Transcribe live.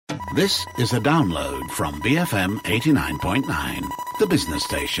This is a download from BFM 89.9, the business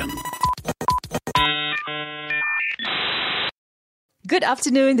station. Good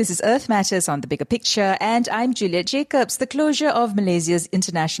afternoon. This is Earth Matters on The Bigger Picture, and I'm Juliet Jacobs. The closure of Malaysia's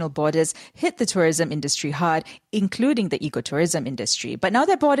international borders hit the tourism industry hard, including the ecotourism industry. But now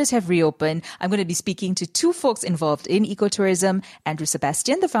that borders have reopened, I'm going to be speaking to two folks involved in ecotourism: Andrew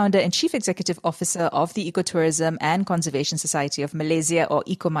Sebastian, the founder and chief executive officer of the Ecotourism and Conservation Society of Malaysia, or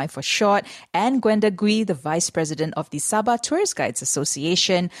ECOMI for short, and Gwenda Gui, the vice president of the Sabah Tourist Guides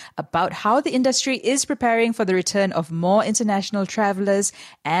Association, about how the industry is preparing for the return of more international travelers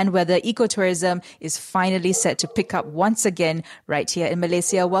and whether ecotourism is finally set to pick up once again right here in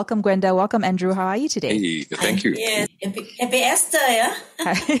Malaysia. Welcome, Gwenda. Welcome, Andrew. How are you today? Hey, thank you. Yes, happy Easter, yeah?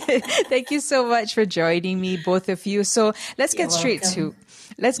 Thank you so much for joining me, both of you. So let's get straight to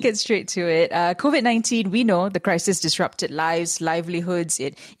it. COVID-19, we know the crisis disrupted lives, livelihoods.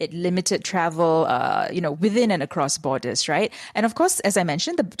 It limited travel, within and across borders, right? And of course, as I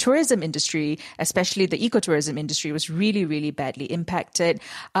mentioned, the tourism industry, especially the ecotourism industry, was really, really badly impacted.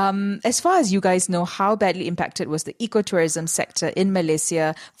 As far as you guys know, how badly impacted was the ecotourism sector in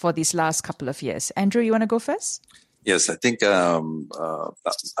Malaysia for these last couple of years? Andrew, you want to go first? Yes, I think,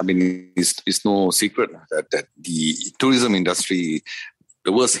 it's no secret that the tourism industry,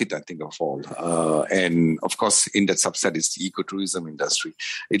 the worst hit, I think, of all. And of course, in that subset is the ecotourism industry.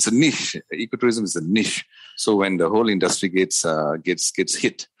 It's a niche. Ecotourism is a niche. So when the whole industry gets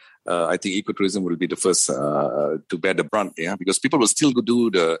hit, I think ecotourism will be the first to bear the brunt, because people will still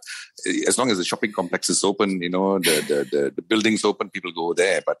do as long as the shopping complex is open, the buildings open, people go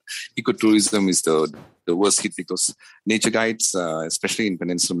there. But ecotourism is the worst hit because nature guides, especially in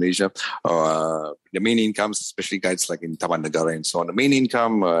Peninsular Malaysia, the main incomes, especially guides like in Taman Negara and so on, the main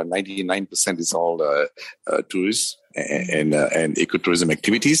income, 99% is all tourists and ecotourism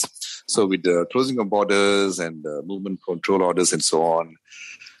activities. So with the closing of borders and movement control orders and so on,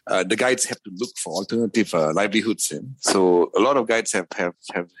 the guides have to look for alternative livelihoods. So a lot of guides have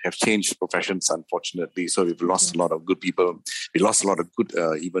changed professions, unfortunately. So we've lost a lot of good people. We lost a lot of good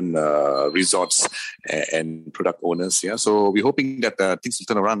resorts and product owners. Yeah. So we're hoping that things will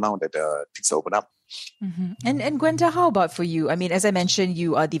turn around now that things open up. Mm-hmm. And Gwenda, how about for you? I mean, as I mentioned,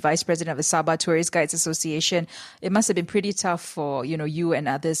 you are the vice president of the Sabah Tourist Guides Association. It must have been pretty tough for you and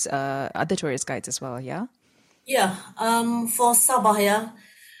others, other tourist guides as well. Yeah. Yeah. For Sabah, yeah.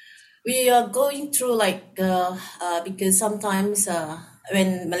 We are going through because sometimes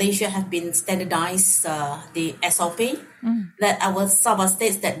when Malaysia have been standardized the SOP that our Sabah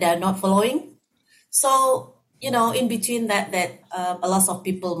states that they're not following. So, in between that a lot of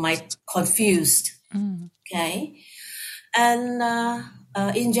people might confused. Okay. And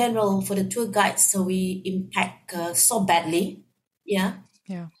in general, for the tour guides, so we impact so badly. Yeah.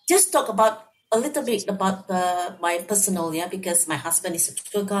 Yeah. Just talk about a little bit about my personal, because my husband is a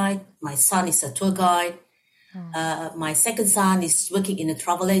tour guide, my son is a tour guide, my second son is working in a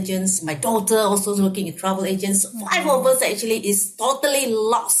travel agents, my daughter also is working in travel agents. 5 of us actually is totally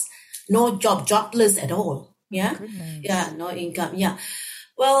lost, no job, jobless at all. Yeah, no income. Yeah,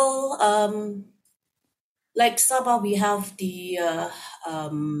 well, like Sabah, we have the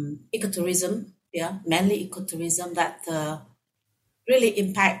ecotourism, mainly ecotourism that really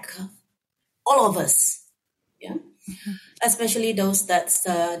impact all of us, especially those that's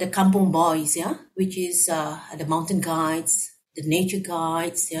the kampung boys, which is the mountain guides, the nature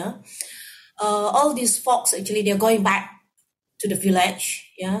guides, all these folks actually they're going back to the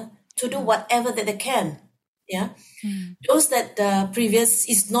village, to do whatever that they can, Those that previous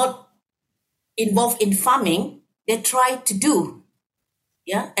is not involved in farming, they try to do,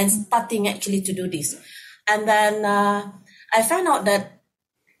 and starting actually to do this, and then I found out that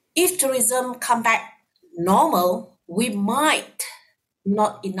if tourism come back normal, we might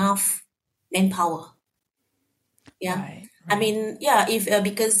not enough manpower. Yeah, right. I mean, if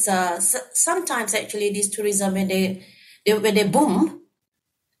because sometimes actually this tourism when they boom,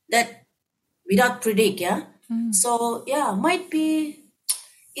 that without predict, So might be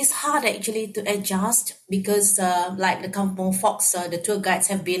it's hard actually to adjust because like the kampung folks, the tour guides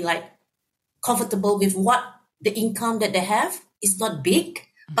have been like comfortable with what the income that they have is not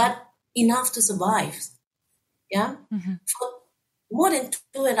big. But enough to survive, For more than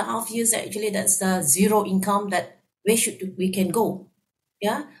 2.5 years, actually, that's zero income. That we can go,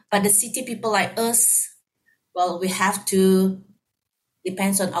 But the city people like us, well, we have to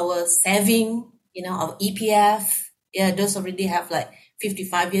depends on our saving, our EPF. Those already have like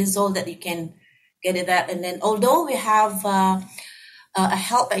 55 years old that you can get it that. And then, although we have a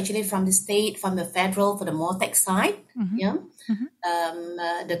help actually from the state, from the federal, for the MOTEC side,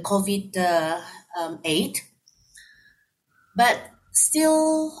 the COVID aid, but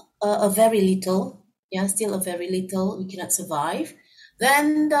still a very little, we cannot survive.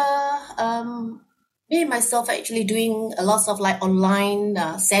 Then me myself actually doing a lot of like online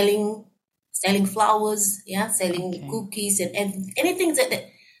selling flowers, selling cookies and anything that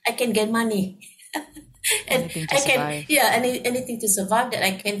I can get money. And anything to survive, that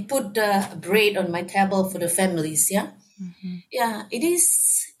I can put bread on my table for the families. It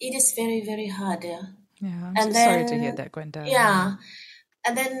is very, very hard. I'm sorry to hear that, Gwenda.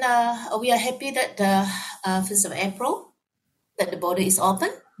 And then we are happy that 1st of April that the border is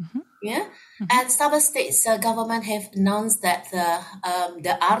open. And Sabah State's government have announced that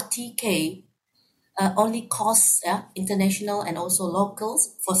the RTK only costs international and also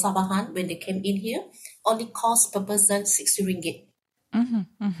locals for Sabahan when they came in here, only cost per person 60 ringgit.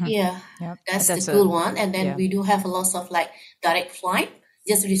 That's the good one. And then we do have a lot of like direct flight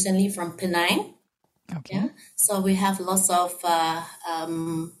just recently from Penang. So we have lots of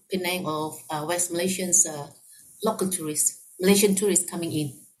Penang of West Malaysians local tourists, Malaysian tourists coming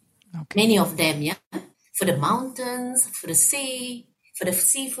in. Many of them, for the mountains, for the sea, for the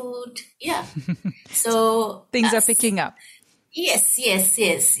seafood, So things are picking up. Yes.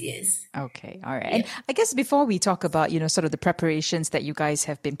 Okay, all right. And I guess before we talk about, sort of the preparations that you guys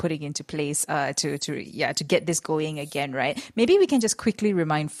have been putting into place to get this going again, right? Maybe we can just quickly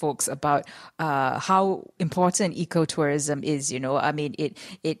remind folks about how important ecotourism is. I mean,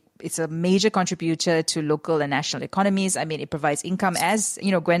 it's a major contributor to local and national economies. I mean, it provides income, as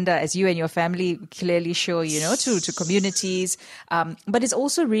Gwenda, as you and your family clearly show, to communities. But it's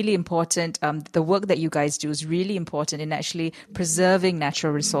also really important. The work that you guys do is really important in actually preserving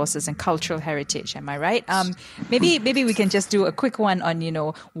natural resources and cultural heritage. Am I right? Maybe we can just do a quick one on,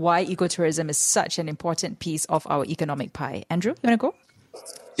 why ecotourism is such an important piece of our economic pie. Andrew, you want to go?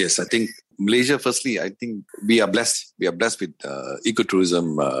 Yes, I think Malaysia, firstly, I think we are blessed. We are blessed with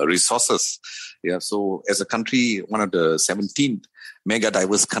ecotourism resources. So as a country, one of the 17 mega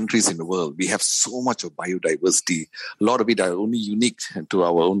diverse countries in the world, we have so much of biodiversity. A lot of it are only unique to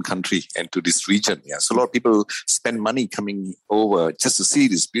our own country and to this region. So a lot of people spend money coming over just to see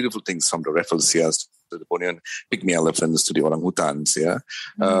these beautiful things, from the Raffles to the Bornean pygmy elephants to the orangutans,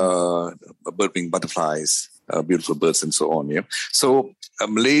 bird-winged butterflies, beautiful birds and so on. So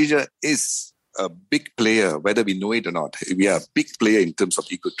Malaysia is a big player, whether we know it or not. We are a big player in terms of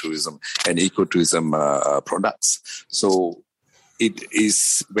ecotourism and ecotourism products. So it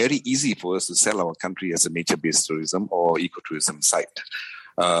is very easy for us to sell our country as a nature-based tourism or ecotourism site.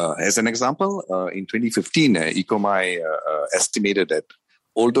 As an example, in 2015, EcoMai estimated that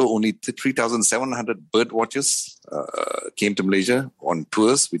although only 3,700 bird watchers came to Malaysia on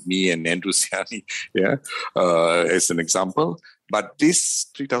tours with me and Andrew Siani, as an example, but these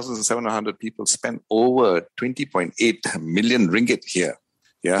 3,700 people spent over 20.8 million ringgit here.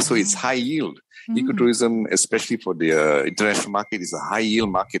 So it's high yield. Ecotourism, especially for the international market, is a high yield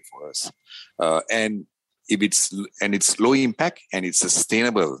market for us. And it's low impact and it's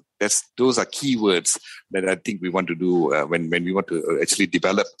sustainable. Those are keywords that I think we want to do when we want to actually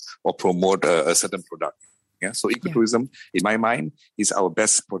develop or promote a certain product. So ecotourism, in my mind, is our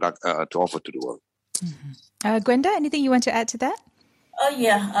best product to offer to the world. Gwenda, anything you want to add to that?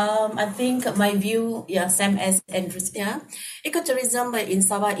 I think my view, same as Andrew's. Ecotourism in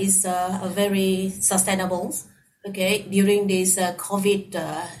Sabah is very sustainable. During this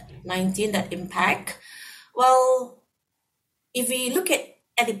COVID-19 that impact. Well, if we look at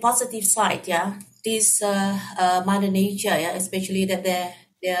the positive side, this Mother Nature, especially that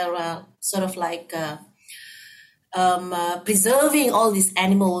they're sort of like preserving all these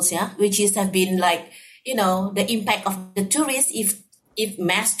animals, which have been like, the impact of the tourists, if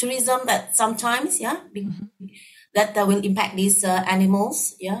mass tourism that sometimes, that will impact these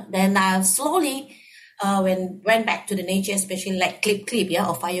animals, then slowly when went back to the nature, especially like clip,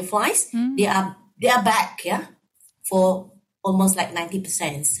 or fireflies, they are back, for almost like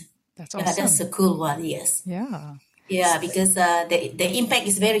 90%. That's awesome. That's a cool one, yes. Yeah, because the impact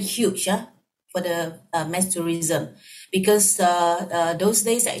is very huge, for the mass tourism. Because those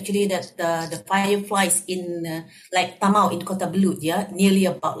days actually that the fireflies in like Tamau in Kota Belud, nearly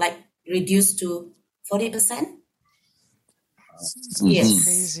about like reduced to 40%. Yes,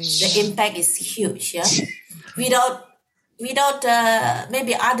 crazy. The impact is huge. Without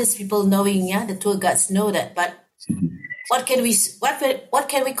maybe others people knowing, the tour guides know that, but what can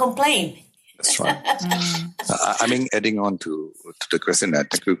we complain? That's right. Adding on to the question,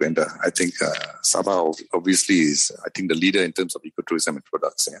 thank you, Gwenda. I think Sabah obviously is, I think, the leader in terms of ecotourism and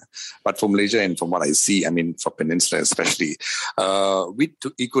products. Yeah. But for Malaysia and from what I see, for Peninsula especially, with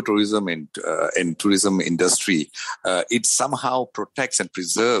ecotourism and tourism industry, it somehow protects and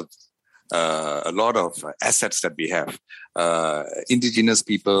preserves a lot of assets that we have. Indigenous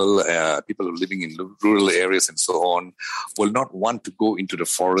people, people who are living in rural areas and so on, will not want to go into the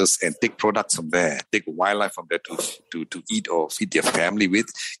forest and take products from there, take wildlife from there to eat or feed their family with,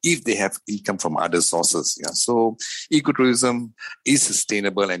 if they have income from other sources. Yeah. So ecotourism is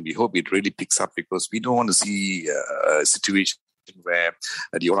sustainable, and we hope it really picks up, because we don't want to see a situation where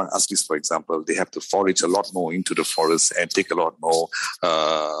the Orang Aslis, for example, they have to forage a lot more into the forest and take a lot more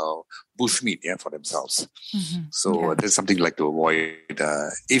bushmeat for themselves. Mm-hmm. So there's something like to avoid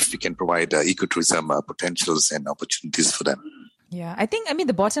if we can provide ecotourism potentials and opportunities for them. Yeah, I think,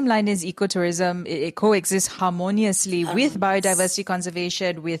 the bottom line is ecotourism, it coexists harmoniously with biodiversity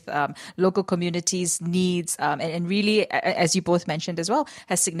conservation, with local communities' needs, and really, as you both mentioned as well,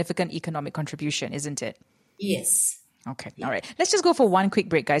 has significant economic contribution, isn't it? Yes. Okay. All right. Let's just go for one quick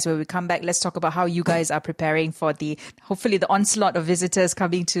break, guys. When we come back, let's talk about how you guys are preparing for hopefully the onslaught of visitors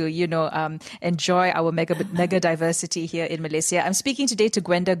coming to, enjoy our mega diversity here in Malaysia. I'm speaking today to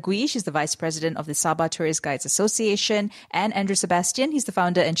Gwenda Gwee. She's the Vice President of the Sabah Tourist Guides Association, and Andrew Sebastian. He's the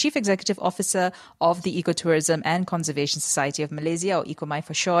Founder and Chief Executive Officer of the Ecotourism and Conservation Society of Malaysia, or ECOMI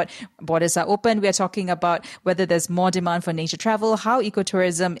for short. Borders are open. We are talking about whether there's more demand for nature travel, how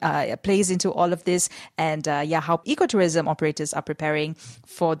ecotourism plays into all of this, and how ecotourism operators are preparing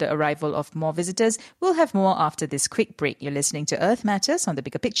for the arrival of more visitors. We'll have more after this quick break. You're listening to Earth Matters on the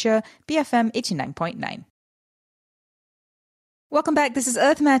Bigger Picture, BFM 89.9. Welcome back. This is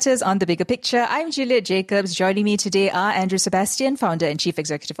Earth Matters on the Bigger Picture. I'm Juliet Jacobs. Joining me today are Andrew Sebastian, Founder and Chief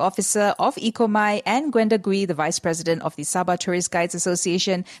Executive Officer of ECOMI, and Gwenda Gwee, the Vice President of the Sabah Tourist Guides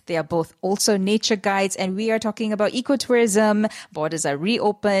Association. They are both also nature guides, and we are talking about ecotourism. Borders are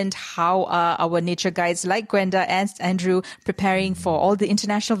reopened. How are our nature guides like Gwenda and Andrew preparing for all the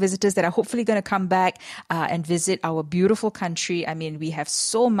international visitors that are hopefully going to come back and visit our beautiful country? We have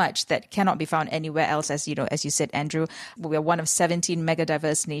so much that cannot be found anywhere else. As you said, Andrew, we are one of 17 mega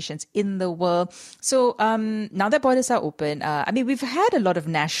diverse nations in the world. So now that borders are open, we've had a lot of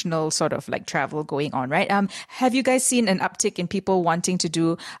national sort of like travel going on, right? Have you guys seen an uptick in people wanting to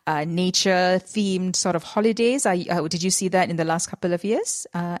do nature themed sort of holidays? Did you see that in the last couple of years?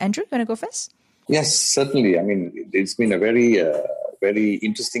 Andrew, you want to go first? Yes, certainly. It's been a very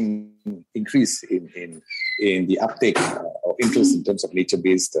interesting increase in the uptake of interest in terms of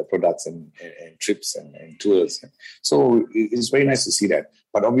nature-based products and trips and tours. So it's very nice to see that.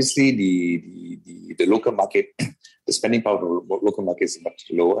 But obviously, the local market, the spending power of the local market is much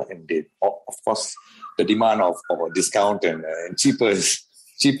lower, and of course, the demand of a discount and cheaper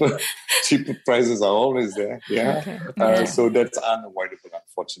prices are always there. Yeah. Okay. So that's unavoidable,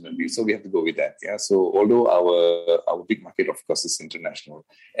 unfortunately. So we have to go with that. Yeah. So although our big market, of course, is international,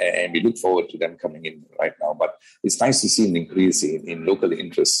 and we look forward to them coming in right now, but it's nice to see an increase in local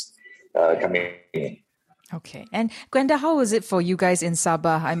interest coming in. Okay. And Gwenda, how was it for you guys in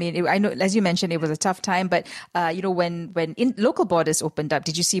Sabah? I know, as you mentioned, it was a tough time, but, when local borders opened up,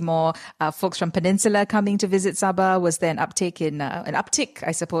 did you see more folks from Peninsula coming to visit Sabah? Was there an uptick,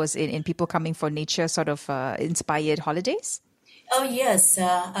 I suppose, in people coming for nature sort of inspired holidays? Oh, yes.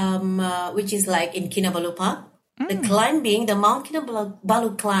 Which is like in Kinabalu Park. The climbing, the Mount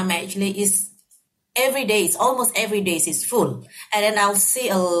Kinabalu climb actually is almost every day is full. And then I'll see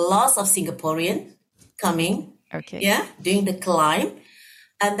a lot of Singaporean coming, doing the climb.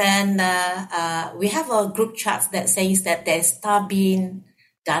 And then we have a group chat that says that there's Tabin,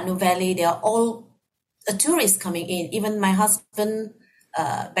 Danu Valley, they are all tourists coming in. Even my husband,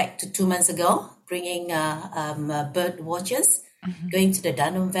 back to 2 months ago, bringing bird watchers, going to the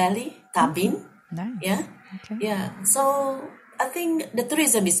Danu Valley, Tabin. Nice. Yeah. Okay. Yeah. So I think the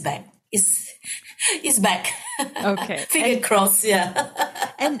tourism is back. It's back. Okay. Finger crossed, yeah.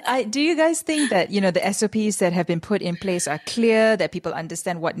 And do you guys think that, the SOPs that have been put in place are clear, that people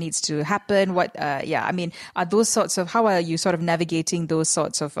understand what needs to happen? Are those sorts of, how are you sort of navigating those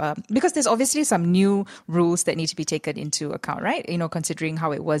sorts of, because there's obviously some new rules that need to be taken into account, right? Considering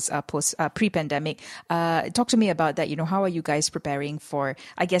how it was pre-pandemic. Talk to me about that. How are you guys preparing for,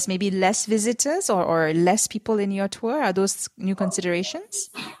 I guess, maybe less visitors or less people in your tour? Are those new considerations?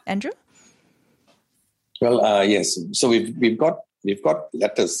 Andrew? Well, yes. So we've got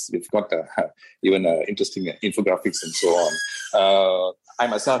letters. We've got even interesting infographics and so on. I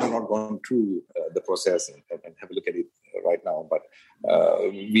myself have not gone through the process and have a look at it right now. But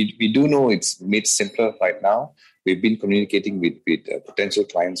we do know it's made simpler right now. We've been communicating with potential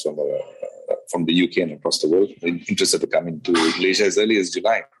clients from the UK and across the world interested to come into Malaysia as early as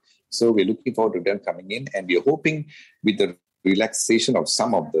July. So we're looking forward to them coming in, and we're hoping with the relaxation of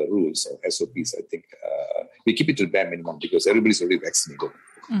some of the rules or SOPs, I think we keep it to the bare minimum because everybody's already vaccinated.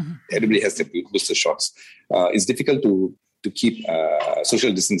 Mm-hmm. Everybody has their booster shots. It's difficult to keep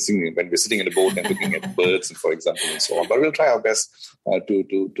social distancing when we're sitting in a boat and looking at birds, for example, and so on. But we'll try our best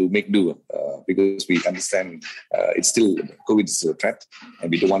to make do because we understand it's still COVID is a threat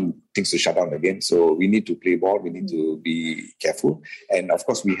and we don't want things to shut down again. So we need to play ball. We need to be careful. And of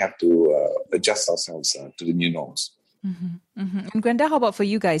course, we have to adjust ourselves to the new norms. Mm-hmm. Mm-hmm. And Gwenda, how about for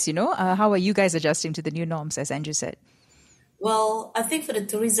you guys? How are you guys adjusting to the new norms, as Andrew said? Well, I think for the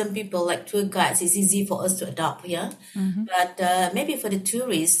tourism people like tour guides, it's easy for us to adopt, yeah. Mm-hmm. But maybe for the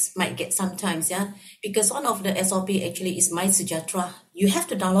tourists, might get sometimes, yeah. Because one of the SOP actually is MySejahtera. You have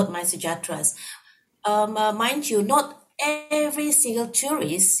to download MySejahtera. Mind you, not every single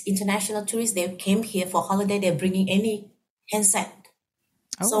tourist, international tourist, they came here for holiday, they're bringing any handset.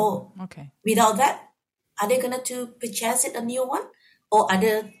 Oh, so without that, are they going to purchase it a new one? Or are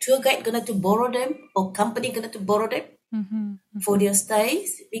the tour guide going to borrow them? Or company going to borrow them? Mm-hmm. For their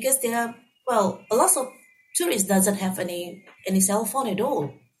stays, because they are a lot of tourists doesn't have any cell phone at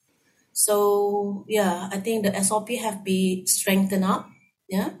all. So I think the SOP have been strengthened up,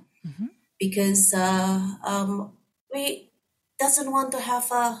 mm-hmm. because we doesn't want to have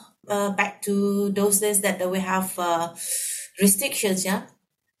back to those days that we have restrictions,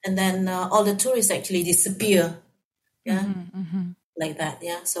 and then all the tourists actually disappear, like that,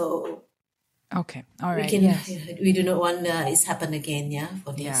 So. Okay, all right. We do not want it's happen again,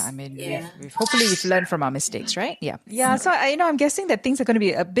 for this. Yeah, I mean, hopefully we've learned from our mistakes, right? Yeah. So I'm guessing that things are going to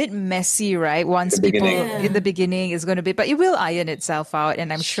be a bit messy, right? Once people in the beginning is going to be, but it will iron itself out,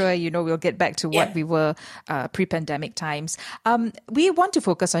 and I'm sure we'll get back to what we were pre-pandemic times. We want to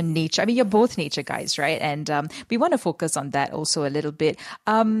focus on nature. I mean, you're both nature guys, right? And we want to focus on that also a little bit.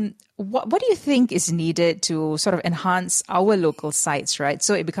 What do you think is needed to sort of enhance our local sites, right?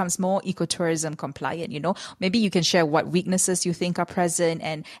 So it becomes more ecotourism compliant, Maybe you can share what weaknesses you think are present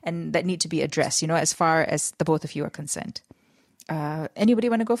and that need to be addressed, as far as the both of you are concerned. Anybody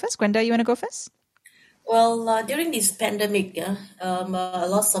want to go first? Gwenda, you want to go first? Well, during this pandemic,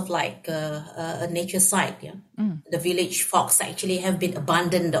 lots of a nature site, the village folks actually have been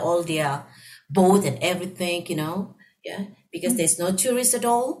abandoned all their boat and everything, because there's no tourists at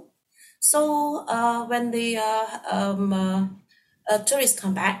all. So when the tourists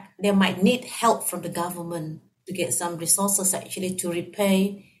come back, they might need help from the government to get some resources actually to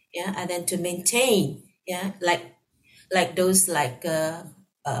repay, and then to maintain, like those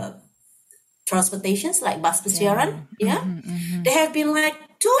transportations like bus persiaran, They have been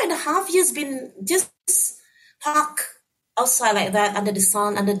 2.5 years been just parked outside like that under the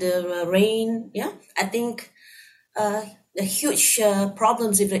sun, under the rain, I think the huge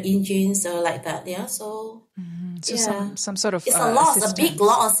problems with the engines or like that, So some sort of it's a loss, a big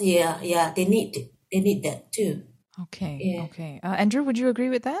loss here. They need that too. Okay. Andrew, would you agree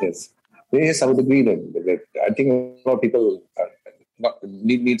with that? Yes, I would agree that I think a lot of people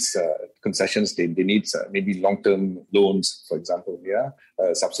needs concessions. They need maybe long-term loans, for example,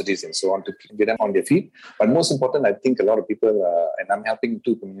 subsidies and so on to get them on their feet. But most important, I think a lot of people, and I'm helping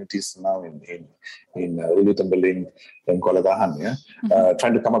two communities now in Ulu Tembeling and Kuala Tahan,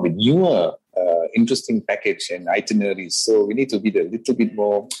 trying to come up with newer, interesting package and itineraries. So we need to be a little bit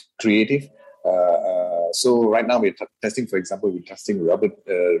more creative. So right now we're testing, for example,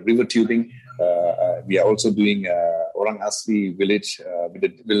 river tubing. We are also doing Orang Asli village with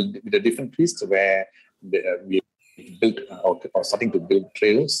a different twist where we built or starting to build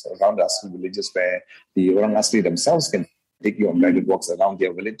trails around the Asli villages where the Orang Asli themselves can take you on guided walks around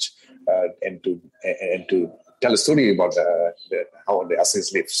their village and to tell a story about how the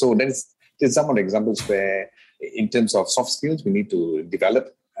Aslis live. So there's some of the examples where, in terms of soft skills, we need to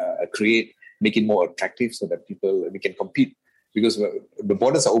develop, create, make it more attractive so that we can compete, because the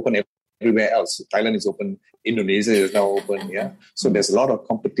borders are open everywhere else. Thailand is open, Indonesia is now open, So there's a lot of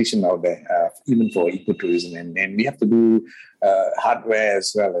competition out there, even for ecotourism, and we have to do hardware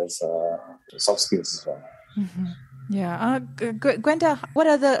as well as soft skills as well. Mm-hmm. Gwenda, what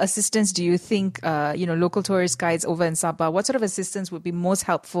other assistance do you think, local tourist guides over in Sabah, what sort of assistance would be most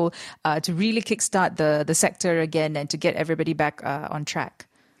helpful to really kickstart the sector again and to get everybody back on track?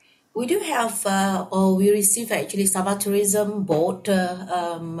 We do have, we receive actually Sabah Tourism Board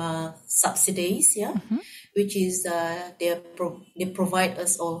subsidies, which is they provide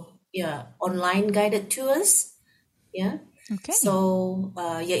us online guided tours Yeah. Okay. So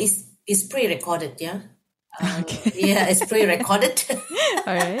it's pre-recorded. Yeah. Okay. Yeah, it's pre-recorded.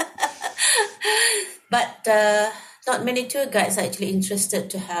 All right. But not many tour guides are actually interested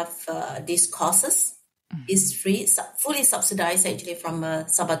to have these courses. It's free, fully subsidized actually from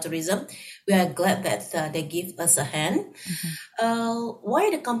Sabah Tourism. We are glad that they give us a hand. Why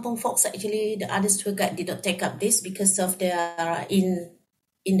the Kampong Fox actually, the other tour guide did not take up this because of they are in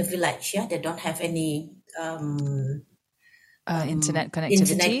the village. Yeah, they don't have any Internet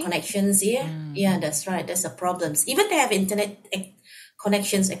connectivity. internet connections here. Yeah, that's right. That's a problem. Even they have internet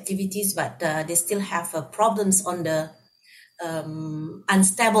connections activities, but they still have problems on the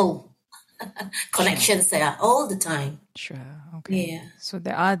unstable connections there all the time. Sure. Okay. Yeah. So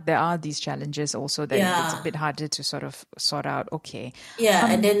there are these challenges also that it's a bit harder to sort of sort out. Okay. Yeah,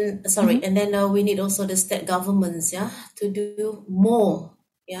 and then we need also the state governments, to do more,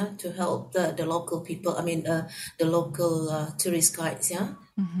 to help the local people. I mean, the local tourist guides,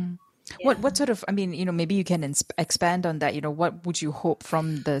 What sort of, I mean, maybe you can expand on that. What would you hope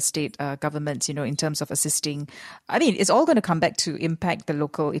from the state governments, in terms of assisting? I mean, it's all going to come back to impact the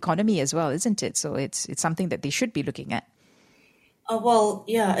local economy as well, isn't it? So it's something that they should be looking at. Well,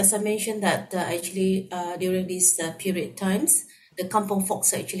 yeah, as I mentioned that actually during these period times, the Kampong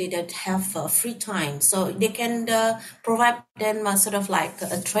Fox actually that have free time, so they can provide them sort of like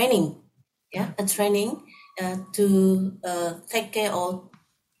a training, to take care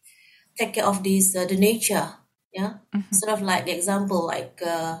of this the nature, sort of like the example like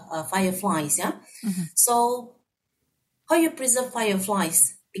fireflies, So how you preserve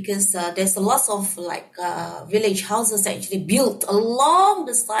fireflies? Because there's a lot of like village houses actually built along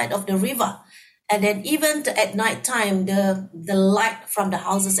the side of the river, and then even at night time the light from the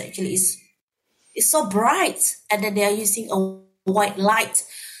houses actually is so bright, and then they are using a white light.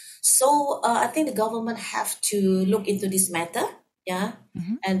 So I think the government have to look into this matter,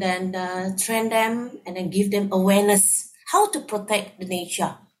 and then train them and then give them awareness how to protect the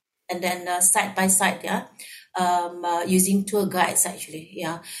nature, and then side by side, using tour guides actually.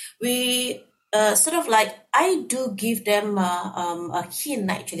 We sort of like, I do give them a hint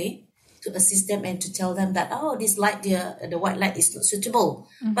actually to assist them and to tell them that, this light, the white light is not suitable.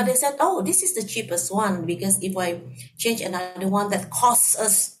 But they said, this is the cheapest one, because if I change another one that costs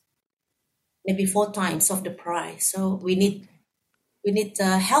us maybe 4 times of the price, so we need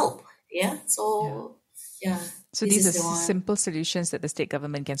help. So these are simple solutions that the state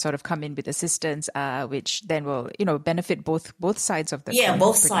government can sort of come in with assistance, which then will, benefit both sides of the coin.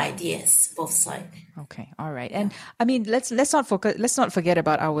 Both sides. Yes, both sides. Okay, all right. And I mean, let's not forget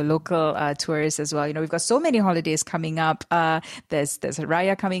about our local tourists as well. We've got so many holidays coming up. There's a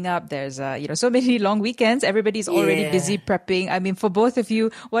Raya coming up. There's so many long weekends. Everybody's already busy prepping. I mean, for both of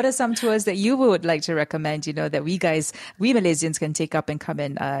you, what are some tours that you would like to recommend? That we Malaysians can take up and come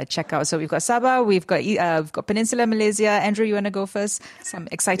and check out. So we've got Sabah, we've got Peninsula Malaysia. Andrew, you want to go first? Some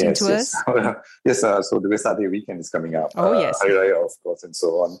exciting tours? Yes. So the Vesak Day weekend is coming up. Yes. Hari Raya, of course, and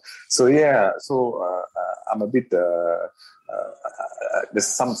so on. So I'm a bit, there's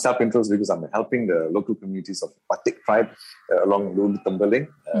some self-interest because I'm helping the local communities of Batik tribe along Lulu Tembeling,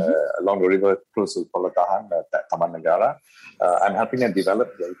 along the river close to Pulau Tahan, Taman Negara. I'm helping them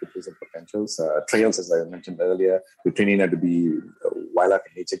develop their ecotourism potentials, trails, as I mentioned earlier. We're training them to be wildlife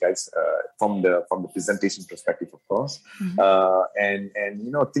and nature guides from the presentation perspective, of course. And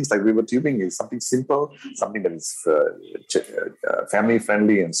things like river tubing is something simple, something that is family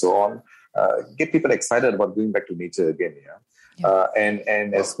friendly, and so on. Get people excited about going back to nature again.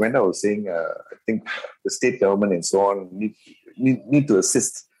 And as Gwenda was saying, I think the state government and so on need to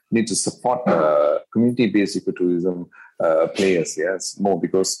assist, need to support community-based ecotourism players, more,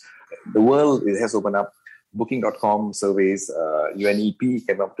 because the world has opened up. Booking.com surveys, UNEP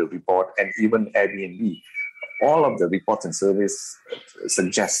came up with a report, and even Airbnb. All of the reports and surveys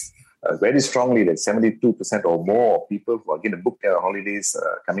suggest very strongly that 72% or more of people who are going to book their holidays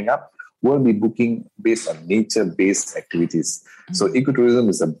coming up will be booking based on nature-based activities. So ecotourism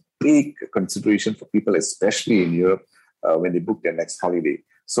is a big consideration for people, especially in Europe, when they book their next holiday.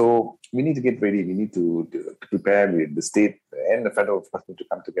 So we need to get ready. We need to prepare with the state and the federal government to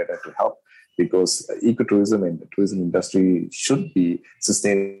come together to help, because ecotourism and the tourism industry should be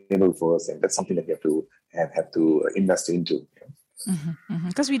sustainable for us, and that's something that we have to invest into.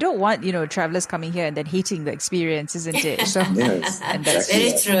 Because we don't want, travelers coming here and then hating the experience, isn't it? So, yes, and that's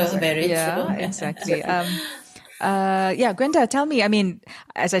very true. Very true. Yeah, exactly. Gwenda, tell me, I mean,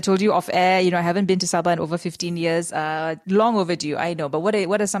 as I told you off air, I haven't been to Sabah in over 15 years, long overdue, I know, but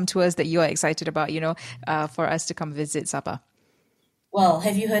what are some tours that you are excited about, for us to come visit Sabah? Well,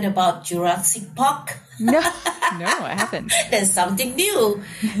 have you heard about Jurassic Park? No, I haven't. There's something new.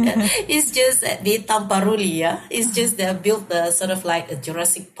 It's just the Tamparuli, yeah. It's just they built sort of like a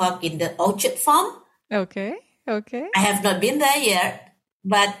Jurassic Park in the orchard farm. Okay. I have not been there yet,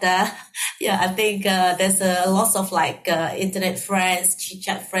 but I think there's a lot of like internet friends,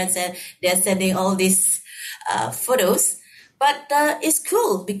 chit-chat friends, and they're sending all these photos. But it's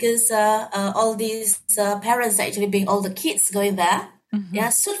cool because all these parents actually bring all the kids going there. Mm-hmm. Yeah,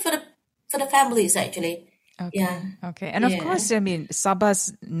 so for the families actually. Okay. Yeah. Okay. And of course, I mean,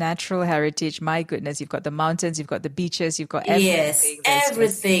 Sabah's natural heritage, my goodness, you've got the mountains, you've got the beaches, you've got everything. Yes,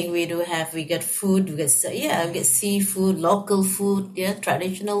 everything we do have. We got food, we get seafood, local food,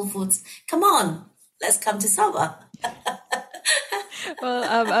 traditional foods. Come on, let's come to Sabah.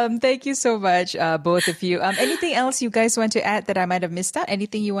 Well, thank you so much, both of you. Anything else you guys want to add that I might have missed out?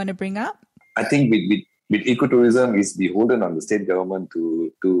 Anything you want to bring up? I think with ecotourism is beholden on the state government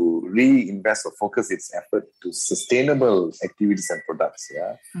to reinvest or focus its effort to sustainable activities and products.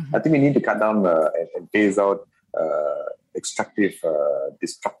 Yeah, I think we need to cut down and phase out extractive,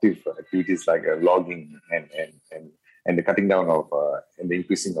 destructive activities like logging and the cutting down of and the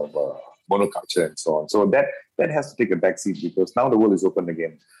increasing of monoculture and so on. So that has to take a backseat because now the world is open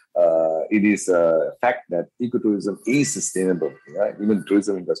again. It is a fact that ecotourism is sustainable. Right? Even the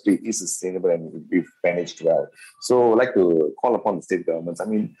tourism industry is sustainable and we've managed well. So I'd like to call upon the state governments. I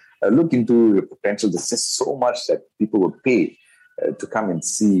mean, look into the potential. There's just so much that people will pay to come and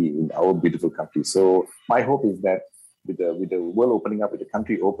see in our beautiful country. So my hope is that with the world opening up, with the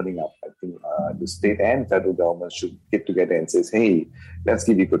country opening up, I think the state and federal government should get together and say, hey, let's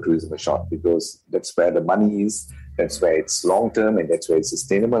give ecotourism a shot because that's where the money is, that's where it's long-term, and that's where it's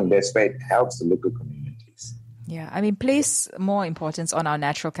sustainable, and that's where it helps the local communities. Yeah, I mean, place more importance on our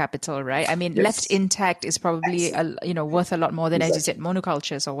natural capital, right? I mean, left intact is probably worth a lot more than, as you said,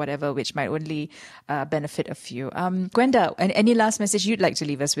 monocultures or whatever, which might only benefit a few. Gwenda, any last message you'd like to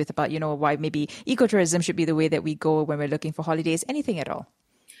leave us with about, why maybe ecotourism should be the way that we go when we're looking for holidays? Anything at all?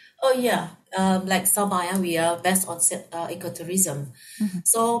 Oh yeah, like Sabah, we are based on ecotourism. Mm-hmm.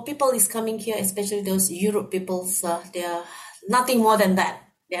 So people is coming here, especially those Europe peoples. They are nothing more than that.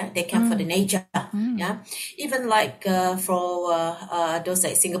 Yeah, they come for the nature. Yeah, even like for those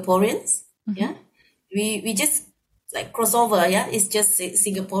like Singaporeans. Yeah, we just like cross over. Yeah, it's just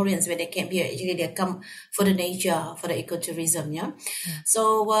Singaporeans when they came here. Actually, they come for the nature, for the ecotourism. Yeah,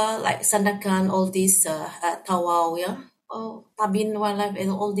 so like Sandakan, all these Tawau. Yeah, Tabin Wildlife,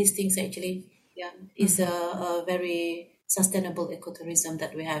 and all these things actually. Yeah, is a very sustainable ecotourism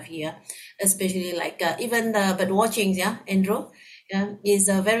that we have here, especially like even the bird watching. Yeah, Andrew. Yeah, is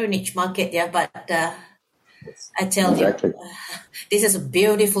a very niche market, but I tell you, this is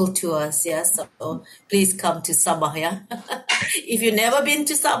beautiful to us, so please come to Sabah, If you've never been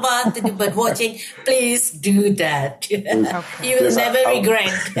to Sabah to do bird watching, please do that. You will never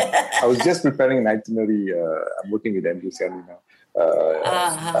regret. I was just preparing an itinerary. I'm working with Andrew Sandy now.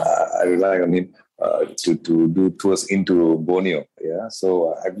 I rely on him to do tours into Borneo.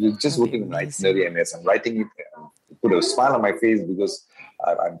 So I'm just working on an itinerary, and as I'm writing it, put a smile on my face because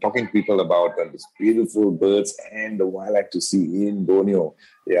I'm talking to people about these beautiful birds and the wildlife to see in Borneo.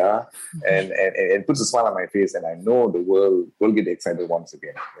 And puts a smile on my face, and I know the world will get excited once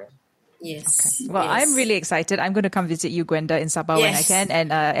again. Yes. Okay. Well, I'm really excited. I'm going to come visit you, Gwenda, in Sabah when I can,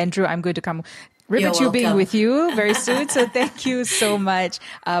 and Andrew, I'm going to come river tubing with you very soon. So thank you so much,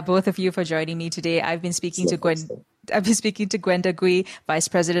 both of you, for joining me today. I've been speaking to Gwenda Gui, Vice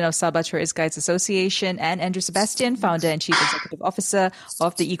President of Sabah Tourist Guides Association, and Andrew Sebastian, Founder and Chief Executive Officer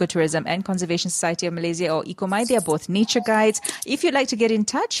of the Ecotourism and Conservation Society of Malaysia, or ECOMI. They are both nature guides. If you'd like to get in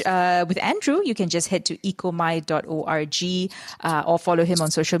touch with Andrew, you can just head to ecomai.org or follow him on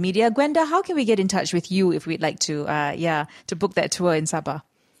social media. Gwenda, how can we get in touch with you if we'd like to book that tour in Sabah?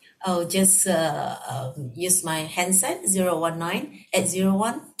 Oh, just use my handset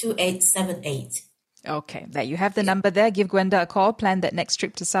 019-801-2878. Okay, there you have the number there. Give Gwenda a call, plan that next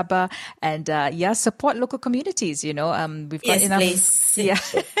trip to Sabah, and support local communities. We've got enough. Please. Yeah,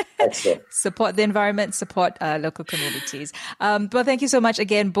 support the environment, support local communities. Well, thank you so much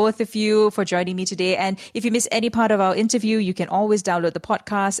again, both of you, for joining me today. And if you miss any part of our interview, you can always download the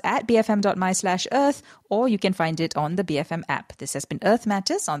podcast at bfm.my/earth, or you can find it on the BFM app. This has been Earth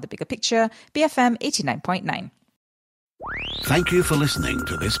Matters on The Bigger Picture, BFM 89.9. Thank you for listening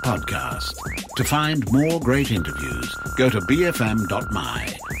to this podcast. To find more great interviews, go to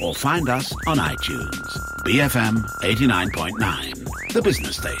bfm.my or find us on iTunes. BFM 89.9, the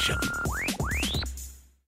business station.